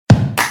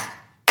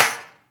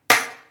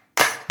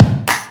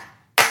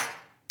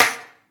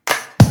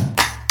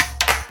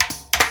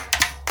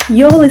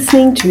You're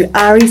listening to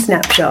ARI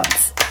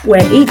Snapshots,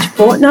 where each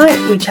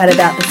fortnight we chat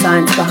about the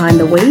science behind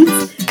the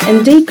weeds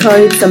and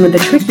decode some of the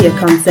trickier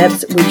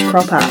concepts which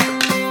crop up.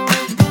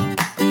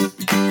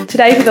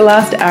 Today, for the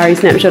last ARI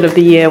Snapshot of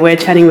the year, we're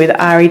chatting with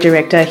ARI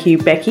Director Hugh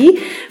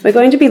Beckie. We're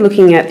going to be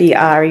looking at the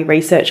ARI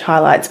research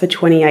highlights for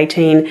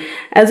 2018,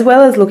 as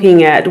well as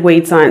looking at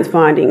weed science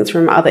findings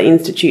from other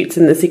institutes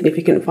and the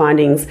significant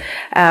findings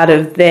out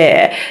of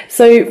there.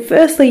 So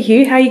firstly,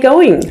 Hugh, how are you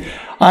going?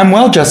 I'm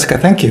well, Jessica,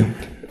 thank you.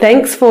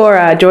 Thanks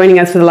for joining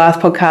us for the last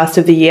podcast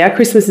of the year.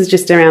 Christmas is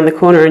just around the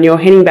corner and you're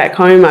heading back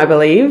home, I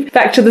believe.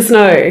 Back to the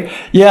snow.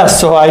 Yeah,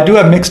 so I do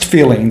have mixed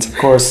feelings. Of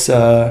course,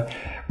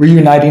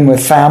 reuniting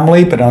with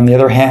family, but on the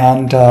other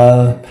hand,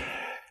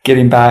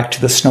 getting back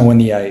to the snow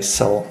and the ice.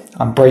 So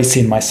I'm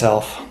bracing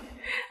myself.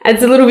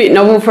 It's a little bit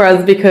novel for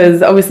us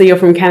because obviously you're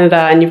from Canada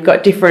and you've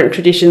got different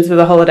traditions for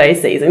the holiday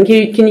season.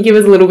 Can you give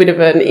us a little bit of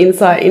an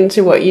insight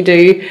into what you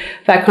do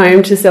back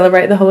home to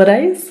celebrate the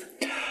holidays?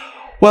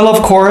 Well,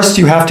 of course,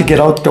 you have to get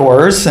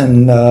outdoors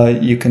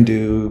and you can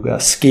do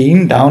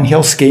skiing,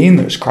 downhill skiing.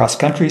 There's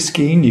cross-country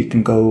skiing. You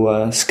can go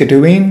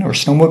skidooing or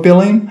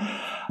snowmobiling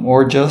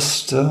or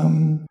just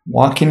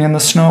walking in the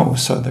snow.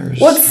 So there's...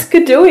 What's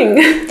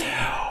skidooing?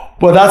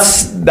 Well,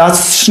 that's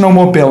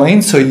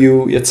snowmobiling. So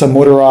it's a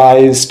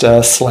motorized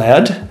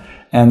sled.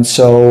 And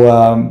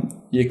so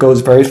it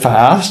goes very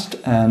fast.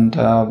 And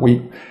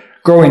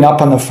growing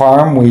up on the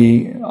farm,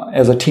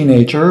 as a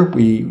teenager,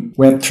 we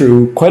went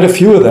through quite a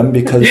few of them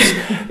because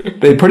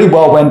they pretty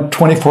well went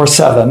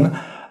 24/7.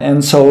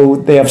 And so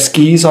they have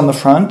skis on the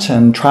front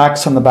and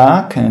tracks on the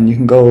back, and you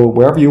can go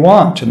wherever you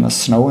want in the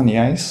snow and the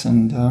ice.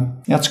 And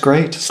that's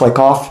great. It's like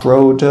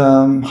off-road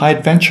high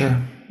adventure.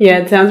 Yeah,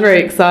 it sounds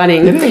very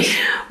exciting. It is.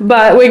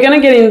 But we're going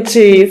to get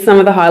into some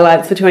of the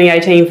highlights for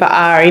 2018 for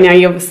ARI. Now,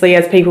 you obviously,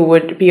 as people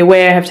would be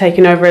aware, have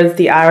taken over as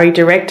the ARI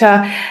Director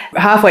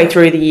halfway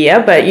through the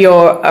year, but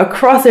you're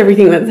across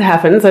everything that's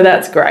happened, so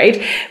that's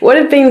great. What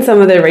have been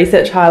some of the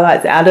research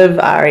highlights out of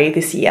ARI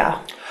this year?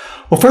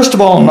 Well, first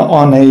of all,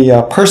 on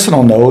a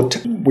personal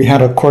note, we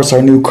had, of course,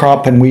 our new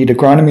crop and weed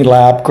agronomy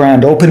lab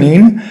grand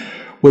opening,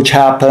 which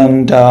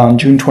happened on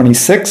June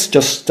 26th,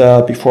 just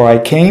before I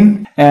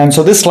came. And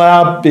so this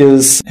lab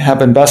have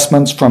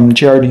investments from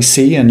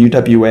GRDC and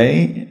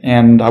UWA,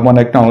 and I want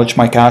to acknowledge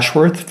Mike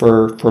Ashworth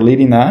for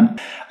leading that.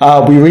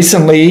 We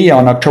recently,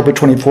 on October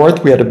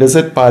 24th, we had a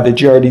visit by the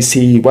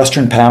GRDC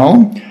Western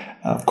Panel.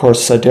 Of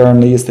course,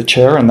 Darren Lee is the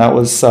chair, and that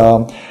was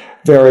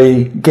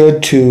very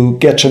good to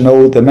get to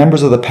know the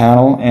members of the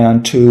panel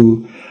and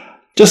to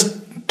just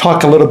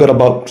talk a little bit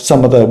about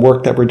some of the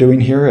work that we're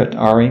doing here at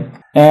ARI.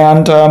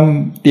 And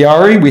the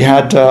ARI, we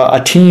had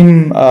a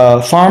team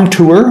farm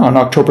tour on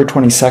October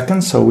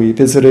 22nd. So we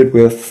visited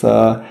with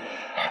a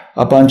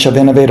bunch of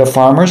innovative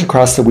farmers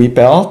across the wheat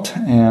belt.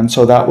 And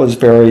so that was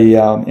very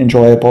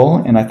enjoyable.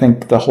 And I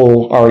think the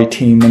whole ARI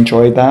team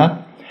enjoyed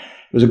that.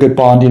 It was a good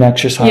bonding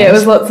exercise. Yeah, it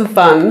was lots of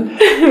fun.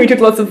 We took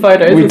lots of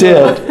photos. We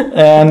did.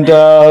 And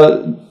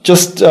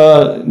just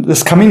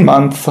this coming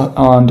month,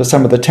 on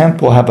December the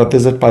 10th, we'll have a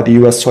visit by the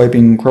U.S.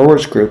 Soybean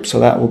Growers Group. So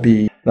that'll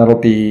be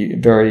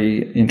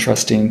very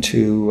interesting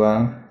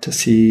to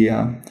see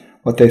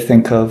what they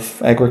think of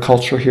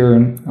agriculture here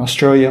in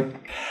Australia.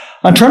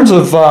 In terms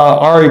of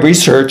ARI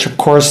research, of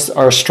course,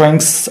 our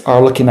strengths are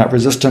looking at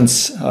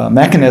resistance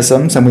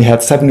mechanisms, and we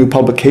had 7 new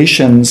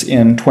publications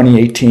in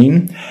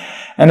 2018.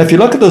 And if you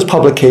look at those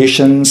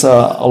publications, a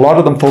lot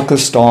of them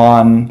focused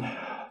on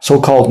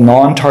so-called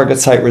non-target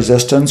site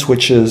resistance,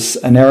 which is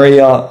an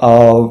area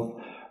of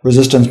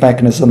resistance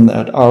mechanism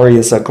that ARI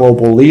is a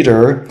global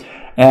leader.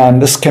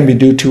 And this can be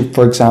due to,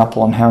 for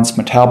example, enhanced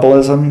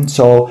metabolism.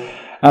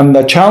 And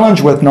the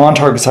challenge with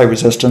non-target site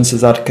resistance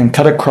is that it can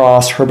cut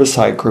across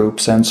herbicide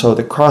groups. And so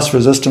the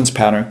cross-resistance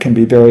pattern can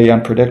be very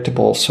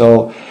unpredictable.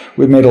 So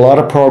we've made a lot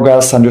of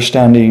progress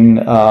understanding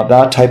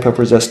that type of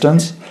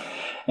resistance.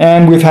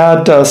 And we've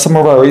had some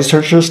of our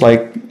researchers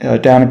like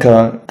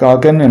Danica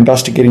Goggin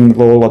investigating the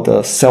role of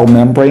the cell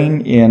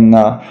membrane in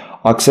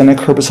auxinic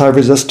herbicide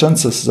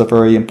resistance. This is a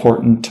very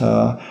important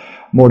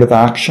mode of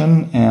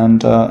action.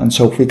 And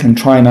so if we can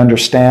try and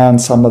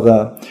understand some of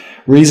the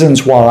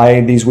reasons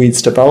why these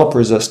weeds develop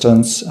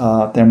resistance,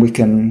 then we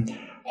can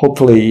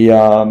hopefully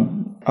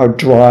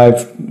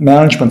drive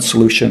management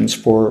solutions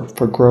for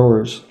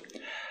growers.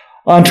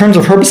 In terms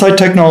of herbicide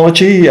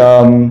technology,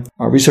 our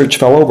research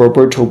fellow,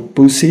 Roberto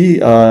Busi,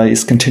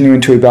 is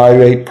continuing to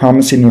evaluate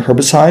promising new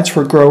herbicides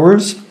for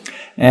growers.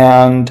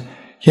 And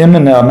him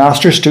and a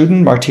master's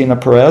student, Martina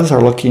Perez,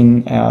 are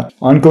looking at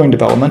ongoing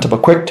development of a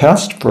quick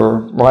test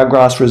for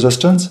ryegrass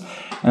resistance.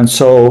 And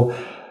so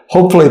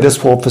hopefully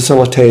this will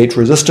facilitate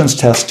resistance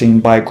testing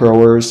by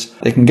growers.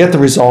 They can get the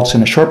results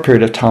in a short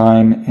period of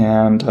time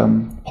and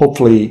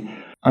hopefully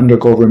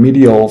undergo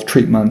remedial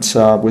treatments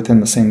within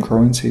the same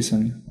growing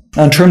season.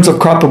 In terms of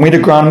crop and weed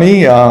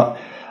agronomy,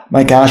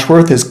 Mike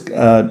Ashworth is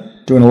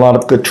doing a lot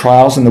of good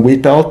trials in the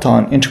wheat belt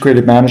on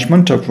integrated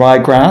management of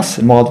ryegrass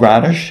and wild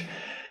radish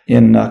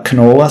in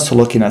canola, so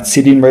looking at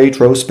seeding rate,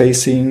 row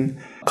spacing,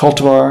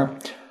 cultivar,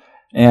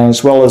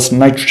 as well as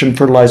nitrogen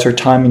fertilizer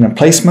timing and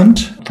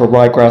placement for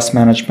ryegrass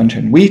management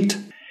in wheat.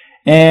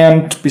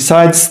 And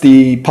besides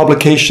the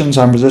publications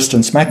on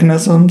resistance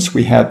mechanisms,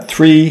 we had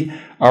 3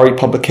 RE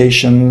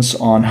publications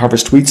on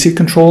harvest weed seed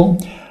control,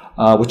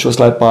 which was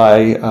led by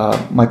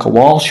Michael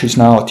Walsh, who's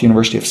now at the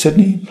University of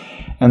Sydney.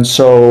 And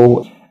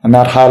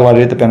that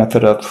highlighted the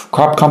benefit of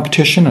crop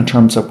competition in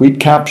terms of weed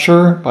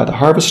capture by the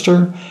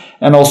harvester,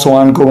 and also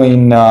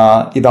ongoing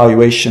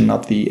evaluation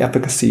of the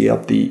efficacy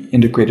of the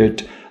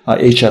integrated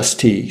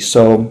HST.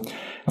 So,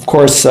 of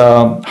course,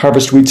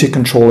 harvest weed seed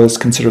control is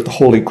considered the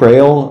holy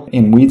grail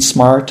in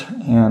WeedSmart,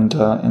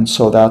 and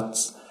so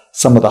that's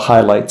some of the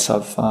highlights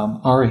of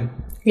RE.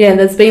 Yeah,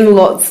 there's been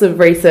lots of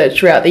research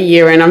throughout the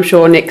year, and I'm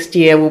sure next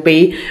year will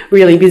be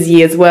really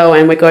busy as well,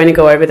 and we're going to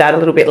go over that a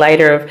little bit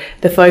later of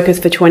the focus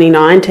for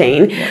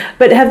 2019. Yeah.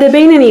 But have there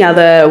been any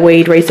other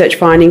weed research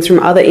findings from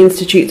other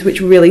institutes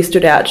which really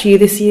stood out to you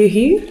this year,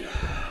 Hugh?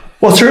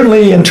 Well,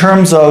 certainly in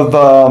terms of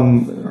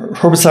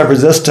herbicide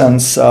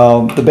resistance,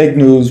 the big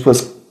news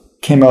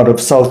came out of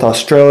South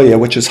Australia,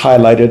 which is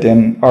highlighted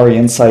in RE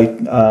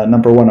Insight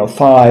number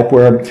 105,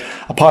 where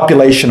a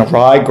population of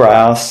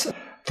ryegrass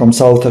from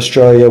South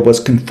Australia was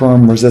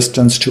confirmed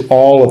resistance to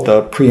all of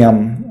the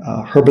Priam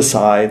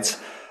herbicides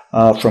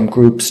from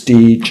groups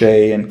D,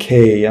 J, and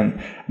K.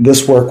 And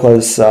this work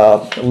was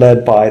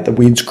led by the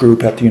Weeds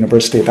group at the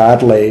University of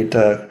Adelaide,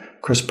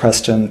 Chris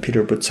Preston,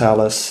 Peter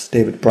Boutsalis,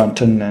 David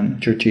Brunton,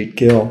 and Gurjeet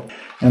Gill.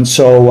 And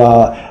so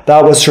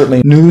that was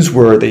certainly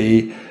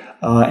newsworthy.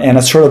 And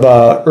it's sort of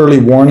an early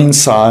warning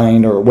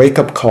sign or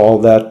wake-up call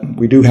that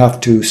we do have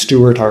to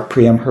steward our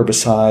Priam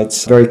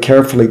herbicides very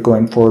carefully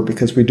going forward,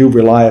 because we do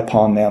rely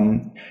upon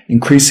them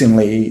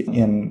increasingly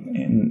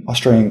in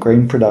Australian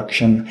grain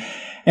production.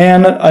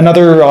 And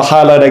another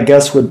highlight, I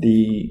guess, would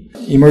be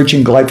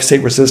emerging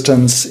glyphosate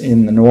resistance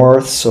in the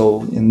north,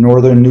 so in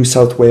northern New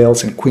South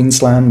Wales and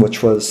Queensland,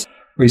 which was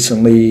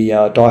recently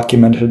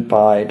documented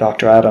by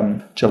Dr.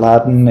 Adam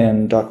Jaladin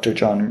and Dr.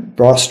 John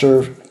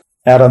Broster.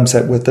 Adam's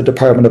with the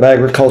Department of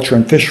Agriculture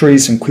and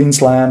Fisheries in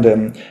Queensland,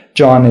 and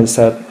John is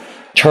at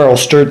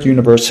Charles Sturt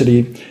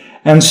University.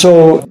 And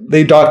so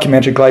they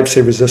documented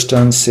glyphosate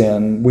resistance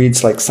in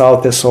weeds like sow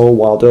thistle,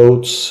 wild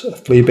oats,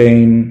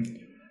 fleabane,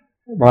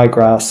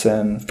 ryegrass,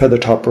 and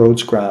feathertop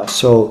Rhodes grass.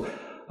 So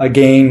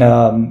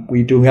again,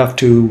 we do have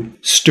to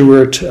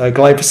steward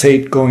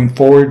glyphosate going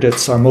forward.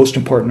 It's our most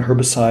important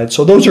herbicide.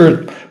 So those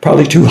are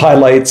probably 2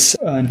 highlights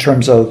in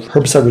terms of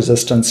herbicide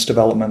resistance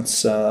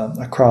developments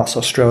across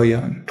Australia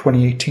in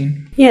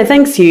 2018. Yeah,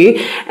 thanks, Hugh.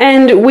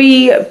 And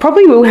we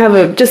probably will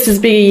have just as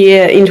big a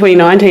year in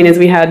 2019 as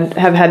we have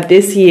had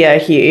this year,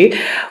 Hugh.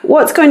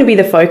 What's going to be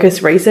the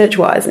focus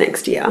research-wise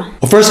next year?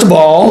 Well, first of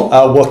all,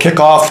 we'll kick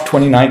off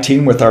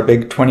 2019 with our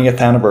big 20th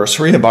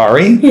anniversary of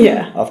RE.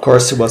 Yeah. Of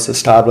course, it was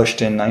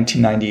established in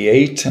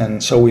 1998,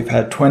 and so we've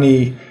had 20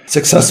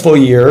 successful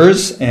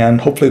years, and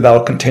hopefully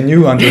that'll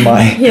continue under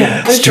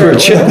my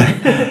stewardship.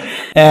 Sure.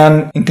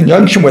 And in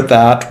conjunction with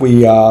that, we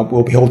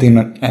will be holding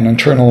an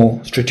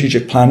internal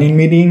strategic planning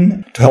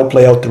meeting to help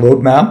lay out the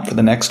roadmap for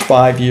the next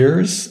 5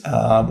 years.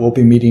 We'll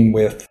be meeting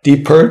with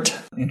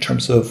DPERT in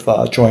terms of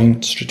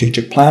joint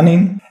strategic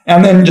planning,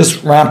 and then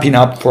just ramping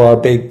up for our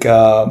big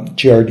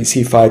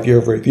GRDC 5-year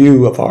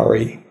review of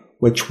RE,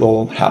 which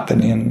will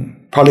happen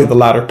in probably the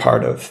latter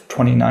part of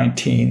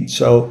 2019.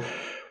 So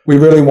we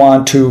really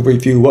want to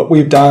review what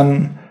we've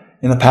done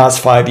in the past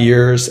 5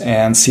 years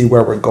and see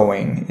where we're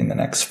going in the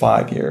next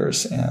 5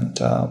 years. And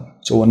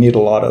so we'll need a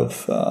lot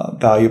of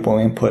valuable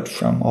input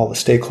from all the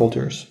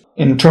stakeholders.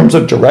 In terms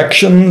of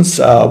directions,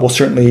 we'll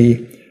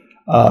certainly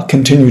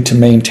continue to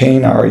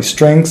maintain RE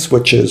strengths,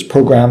 which is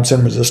programs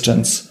in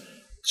resistance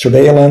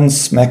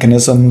surveillance,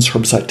 mechanisms,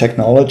 herbicide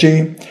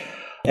technology.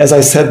 As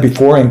I said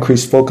before,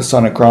 increased focus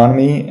on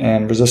agronomy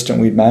and resistant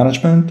weed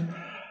management.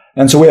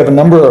 And so we have a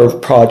number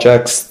of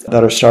projects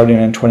that are starting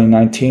in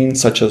 2019,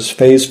 such as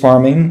phase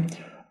farming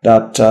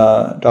that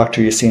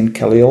Dr. Yassine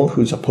Khalil,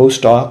 who's a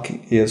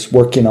postdoc, is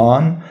working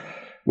on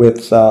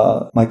with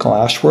Michael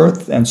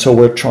Ashworth. And so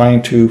we're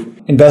trying to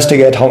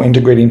investigate how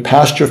integrating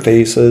pasture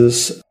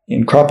phases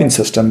in cropping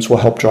systems will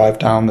help drive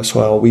down the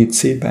soil weed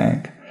seed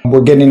bank.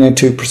 We're getting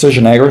into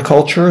precision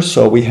agriculture,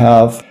 so we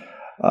have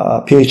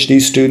a PhD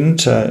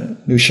student,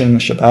 Nushin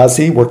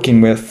Shabazi, working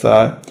with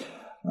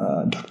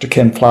Dr.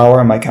 Ken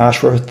Flower, Mike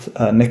Ashworth,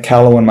 Nick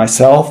Callow, and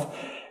myself.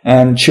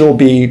 And she'll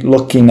be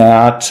looking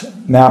at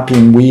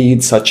mapping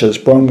weeds such as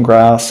brome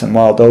grass and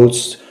wild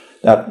oats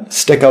that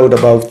stick out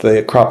above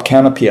the crop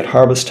canopy at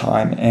harvest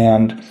time,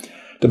 and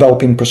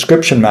developing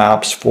prescription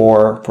maps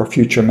for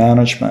future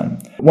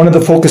management. One of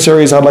the focus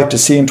areas I'd like to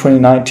see in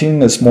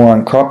 2019 is more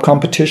on crop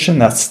competition.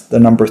 That's the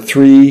number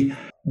 3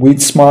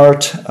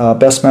 WeedSmart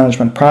best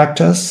management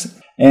practice.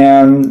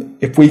 And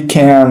if we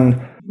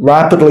can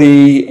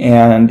rapidly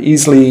and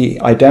easily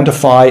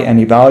identify and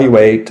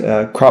evaluate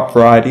crop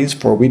varieties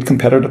for weed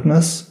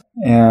competitiveness,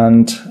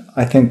 and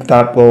I think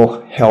that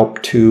will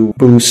help to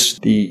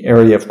boost the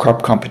area of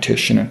crop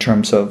competition in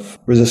terms of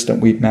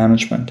resistant weed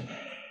management.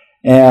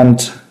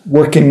 And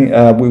working,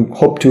 we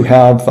hope to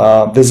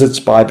have visits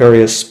by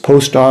various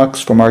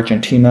postdocs from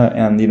Argentina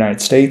and the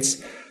United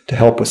States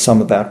help with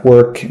some of that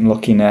work in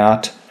looking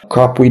at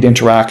crop weed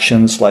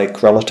interactions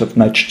like relative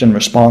nitrogen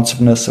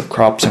responsiveness of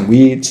crops and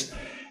weeds,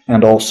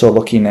 and also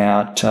looking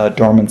at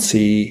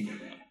dormancy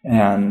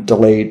and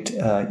delayed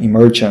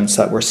emergence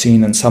that we're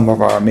seeing in some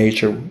of our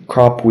major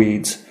crop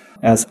weeds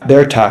as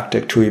their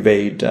tactic to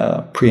evade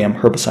pre-em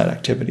herbicide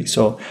activity.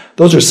 So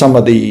those are some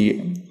of the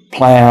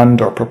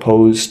planned or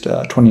proposed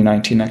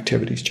 2019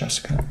 activities,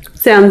 Jessica.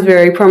 Sounds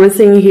very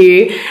promising,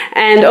 Hugh.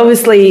 And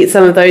obviously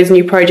some of those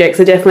new projects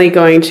are definitely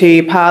going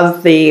to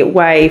pave the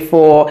way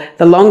for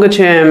the longer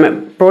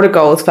term, broader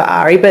goals for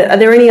ARI. But are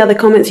there any other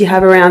comments you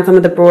have around some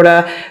of the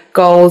broader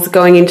goals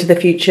going into the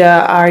future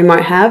ARI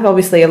might have?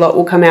 Obviously a lot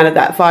will come out of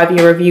that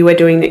 5-year review we're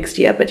doing next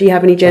year, but do you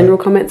have any general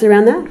comments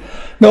around that?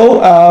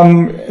 No,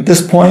 at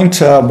this point,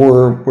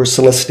 we're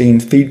soliciting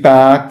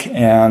feedback,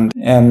 and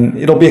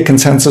it'll be a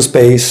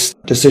consensus-based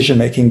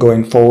decision-making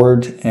going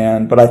forward.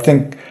 But I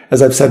think,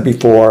 as I've said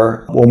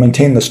before, we'll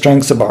maintain the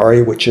strengths of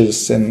ARI, which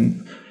is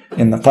in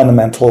the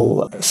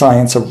fundamental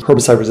science of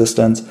herbicide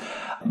resistance,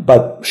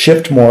 but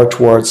shift more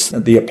towards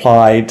the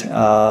applied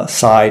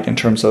side in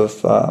terms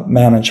of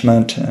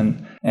management,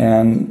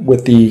 and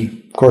with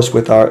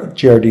our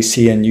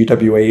GRDC and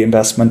UWA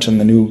investment in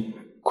the new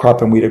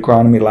Crop and Weed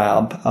Agronomy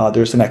Lab,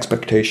 there's an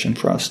expectation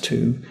for us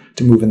to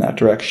move in that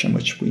direction,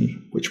 which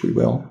we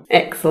will.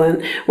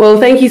 Excellent. Well,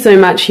 thank you so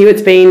much, Hugh.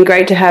 It's been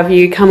great to have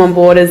you come on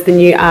board as the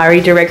new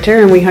ARI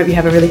director, and we hope you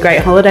have a really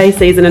great holiday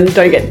season and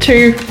don't get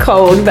too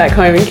cold back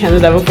home in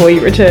Canada before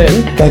you return.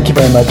 Thank you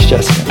very much,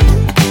 Jessica.